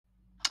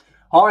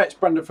Hi, it's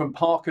Brendan from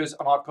Parker's,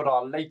 and I've got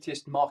our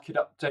latest market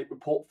update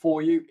report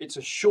for you. It's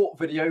a short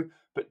video,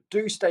 but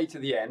do stay to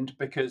the end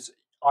because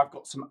I've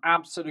got some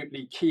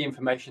absolutely key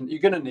information that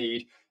you're going to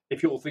need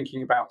if you're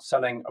thinking about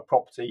selling a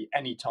property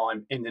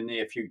anytime in the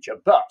near future.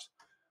 But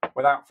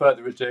without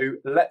further ado,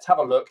 let's have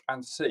a look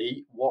and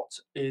see what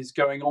is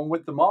going on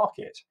with the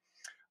market.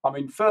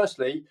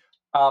 Firstly,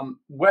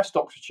 West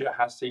Oxfordshire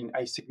has seen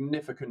a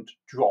significant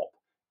drop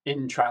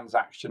in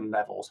transaction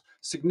levels,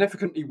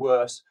 significantly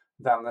worse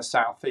than the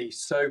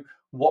southeast. So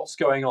what's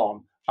going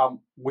on?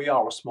 We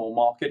are a small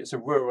market, it's a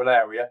rural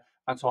area,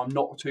 and so I'm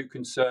not too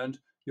concerned.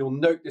 You'll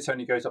note this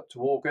only goes up to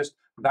August.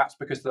 That's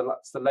because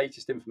that's the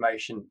latest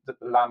information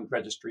that the Land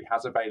Registry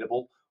has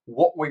available.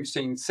 What we've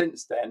seen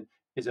since then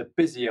is a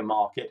busier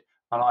market,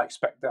 and I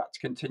expect that to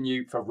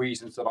continue for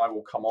reasons that I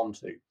will come on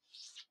to.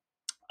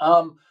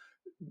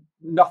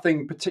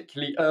 Nothing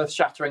particularly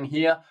earth-shattering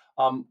here.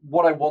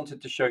 What I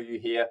wanted to show you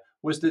here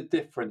was the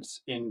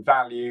difference in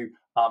value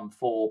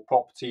for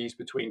properties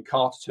between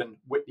Carterton,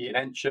 Whitley and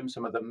Ensham,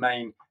 some of the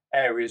main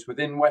areas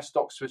within West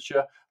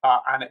Oxfordshire,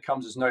 and it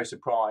comes as no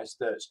surprise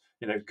that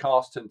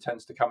Carterton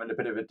tends to come in a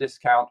bit of a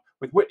discount,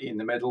 with Whitley in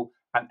the middle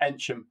and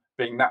Ensham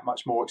being that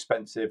much more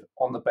expensive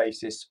on the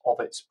basis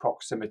of its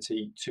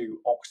proximity to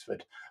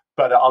Oxford.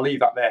 But I'll leave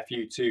that there for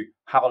you to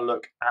have a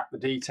look at the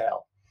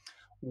detail.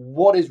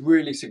 What is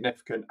really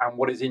significant and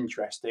what is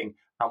interesting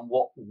and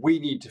what we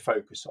need to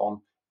focus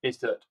on is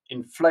that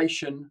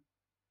inflation,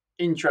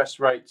 interest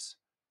rates,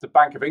 the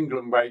Bank of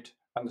England rate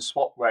and the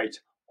swap rate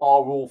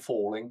are all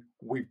falling.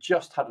 We've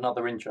just had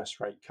another interest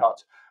rate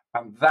cut,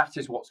 and that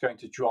is what's going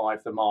to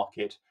drive the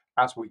market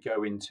as we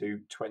go into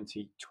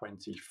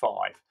 2025.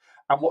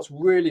 And what's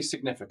really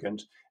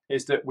significant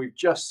is that we've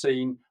just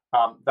seen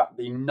that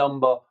the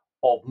number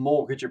of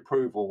mortgage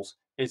approvals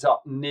is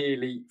up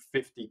nearly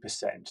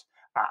 50%.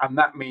 And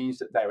that means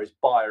that there is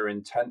buyer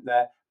intent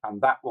there, and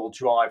that will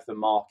drive the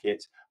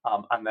market.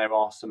 And there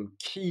are some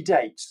key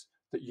dates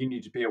that you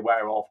need to be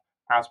aware of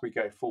as we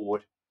go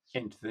forward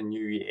into the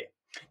new year.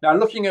 Now,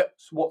 looking at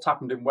what's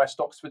happened in West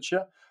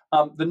Oxfordshire,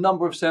 the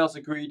number of sales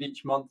agreed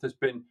each month has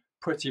been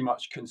pretty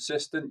much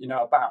consistent,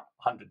 about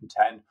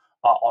 110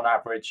 on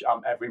average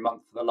every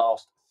month for the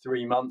last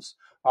 3 months.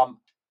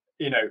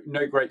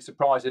 No great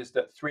surprises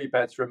that 3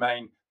 beds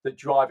remain the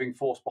driving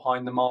force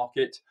behind the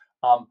market.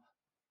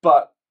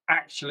 But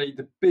actually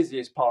the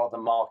busiest part of the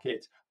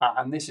market,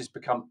 and this has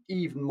become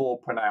even more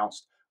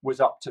pronounced, was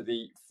up to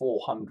the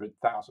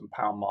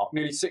 £400,000 mark.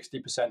 Nearly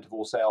 60% of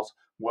all sales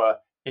were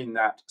in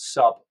that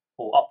sub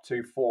or up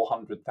to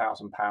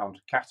 £400,000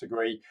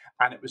 category,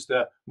 and it was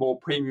the more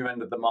premium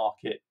end of the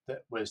market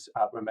that was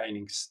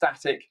remaining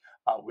static,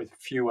 with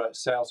fewer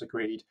sales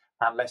agreed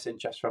and less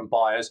interest from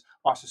buyers.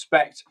 I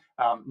suspect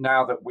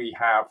now that we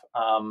have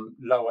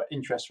lower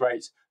interest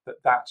rates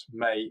that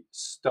may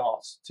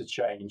start to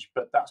change,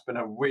 but that's been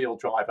a real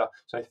driver.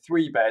 So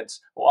 3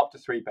 beds or up to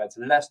 3 beds,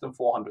 less than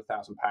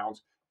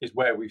 £400,000 is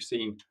where we've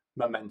seen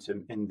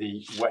momentum in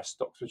the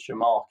West Oxfordshire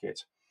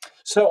market.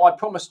 So I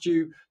promised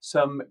you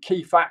some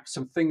key facts,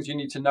 some things you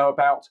need to know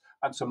about,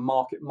 and some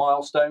market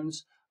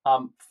milestones.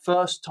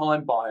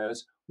 First-time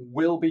buyers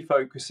will be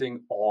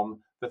focusing on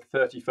the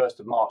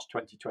 31st of March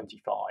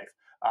 2025.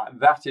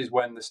 That is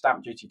when the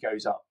stamp duty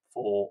goes up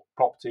for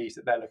properties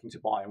that they're looking to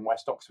buy in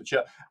West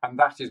Oxfordshire, and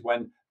that is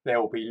when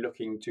they'll be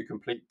looking to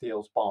complete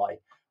deals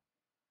by.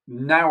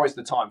 Now is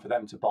the time for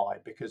them to buy,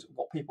 because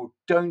what people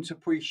don't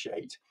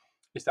appreciate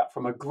is that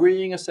from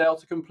agreeing a sale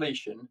to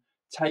completion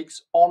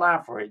takes on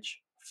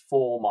average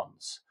 4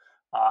 months.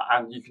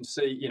 And you can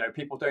see,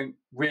 people don't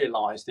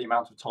realise the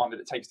amount of time that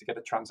it takes to get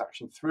a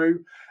transaction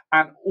through.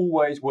 And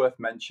always worth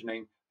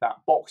mentioning that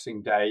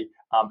Boxing Day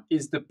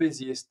is the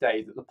busiest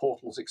day that the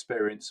portals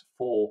experience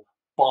for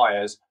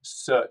buyers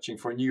searching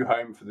for a new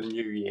home for the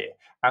new year.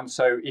 And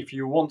so if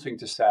you're wanting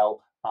to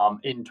sell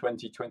in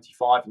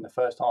 2025 in the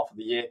first half of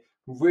the year,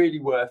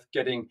 really worth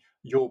getting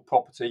your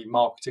property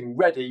marketing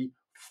ready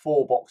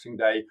for Boxing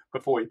Day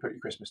before you put your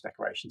Christmas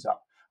decorations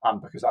up,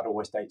 because that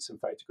always dates some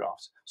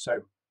photographs.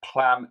 So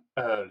plan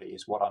early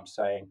is what I'm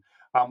saying.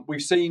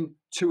 We've seen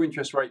 2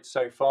 interest rates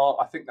so far.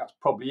 I think that's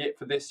probably it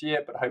for this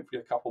year, but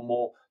hopefully a couple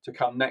more to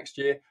come next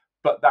year.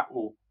 But that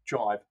will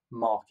drive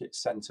market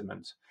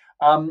sentiment.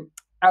 And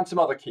some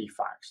other key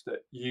facts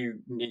that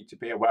you need to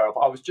be aware of.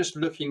 I was just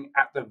looking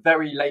at the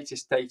very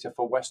latest data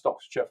for West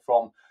Oxfordshire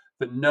from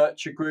the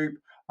Nurture Group.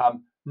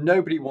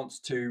 Nobody wants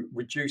to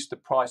reduce the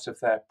price of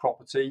their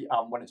property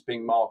when it's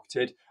being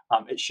marketed.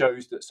 It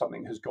shows that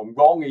something has gone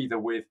wrong, either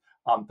with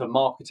the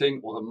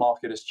marketing or the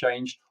market has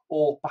changed,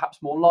 or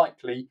perhaps more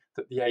likely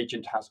that the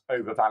agent has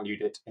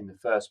overvalued it in the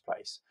first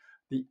place.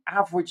 The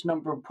average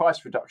number of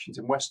price reductions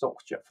in West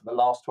Oxfordshire for the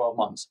last 12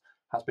 months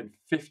has been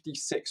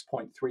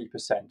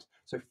 56.3%.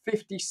 So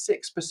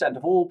 56%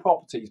 of all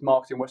properties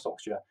marketed in West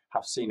Oxfordshire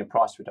have seen a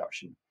price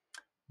reduction.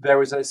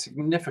 There is a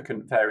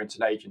significant variance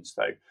in agents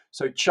though.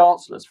 So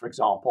Chancellors, for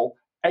example,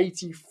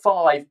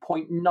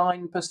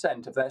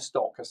 85.9% of their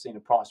stock has seen a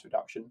price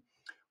reduction,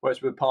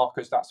 whereas with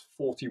Parker's that's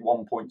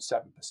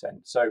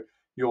 41.7%. So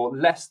you're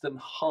less than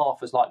half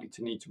as likely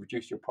to need to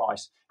reduce your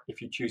price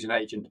if you choose an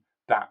agent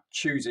that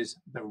chooses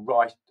the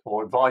right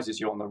or advises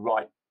you on the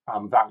right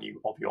value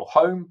of your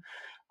home.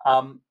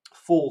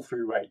 Fall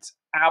through rates,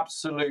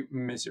 absolute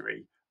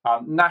misery.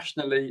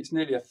 Nationally, it's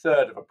nearly a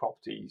third of the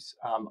properties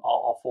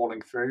are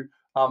falling through.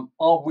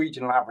 Our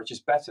regional average is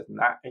better than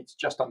that. It's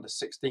just under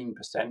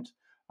 16%.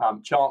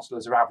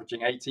 Chancellors are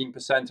averaging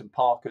 18% and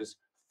Parkers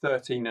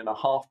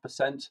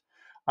 13.5%.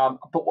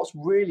 But what's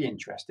really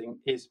interesting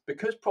is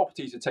because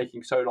properties are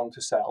taking so long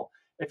to sell,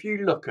 if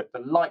you look at the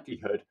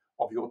likelihood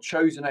of your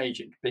chosen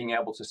agent being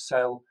able to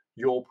sell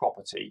your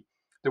property,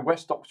 the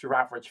West Oxfordshire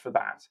average for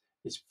that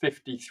is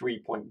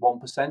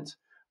 53.1%.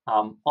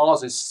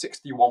 Ours is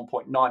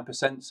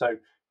 61.9%, so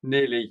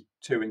nearly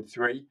 2 in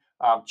 3.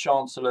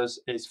 Chancellors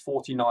is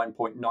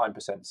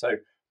 49.9%, so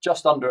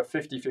just under a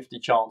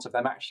 50-50 chance of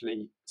them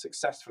actually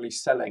successfully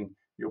selling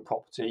your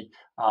property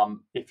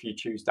if you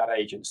choose that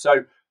agent.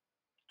 So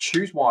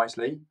choose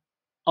wisely,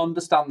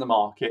 understand the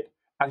market,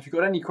 and if you've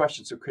got any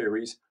questions or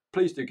queries,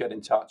 please do get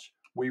in touch.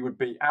 We would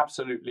be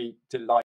absolutely delighted